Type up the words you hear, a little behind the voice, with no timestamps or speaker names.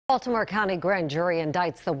Baltimore County grand jury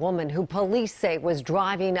indicts the woman who police say was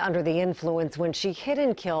driving under the influence when she hit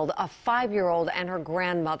and killed a 5-year-old and her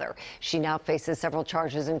grandmother. She now faces several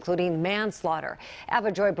charges, including manslaughter.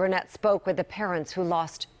 Ava Joy Burnett spoke with the parents who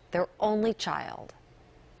lost their only child.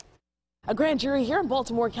 A grand jury here in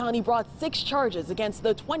Baltimore County brought 6 charges against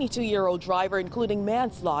the 22-year-old driver, including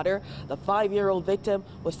manslaughter. The 5-year-old victim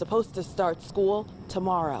was supposed to start school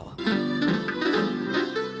tomorrow.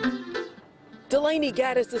 Delaney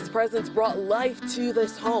Gaddis's presence brought life to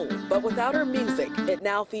this home, but without her music, it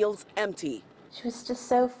now feels empty. She was just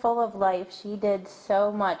so full of life. She did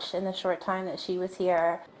so much in the short time that she was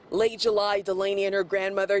here. Late July, Delaney and her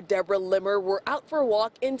grandmother, Deborah Limmer, were out for a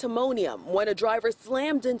walk in Timonium when a driver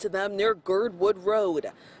slammed into them near Girdwood Road.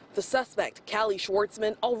 The suspect, Callie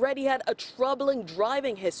Schwartzman, already had a troubling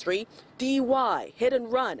driving history, DUI, hit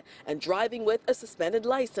and run, and driving with a suspended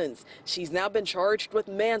license. She's now been charged with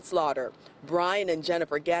manslaughter. Brian and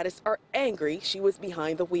Jennifer Gaddis are angry she was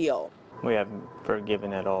behind the wheel. We haven't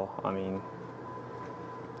forgiven at all. I mean,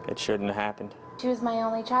 it shouldn't have happened. She was my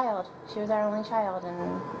only child. She was our only child,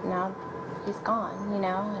 and now he's gone, you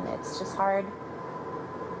know, and it's just hard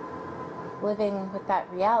living with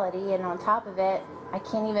that reality. And on top of it, I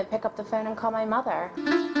can't even pick up the phone and call my mother.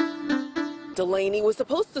 Delaney was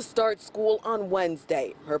supposed to start school on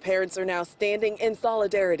Wednesday. Her parents are now standing in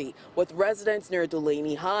solidarity with residents near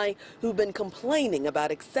Delaney High who've been complaining about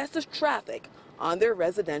excessive traffic on their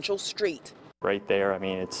residential street. Right there, I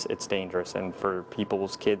mean, it's dangerous, and for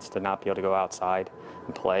people's kids to not be able to go outside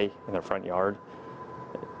and play in their front yard,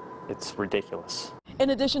 it's ridiculous.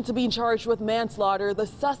 In addition to being charged with manslaughter, the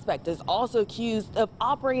suspect is also accused of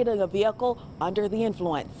operating a vehicle under the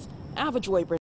influence. Ava Joy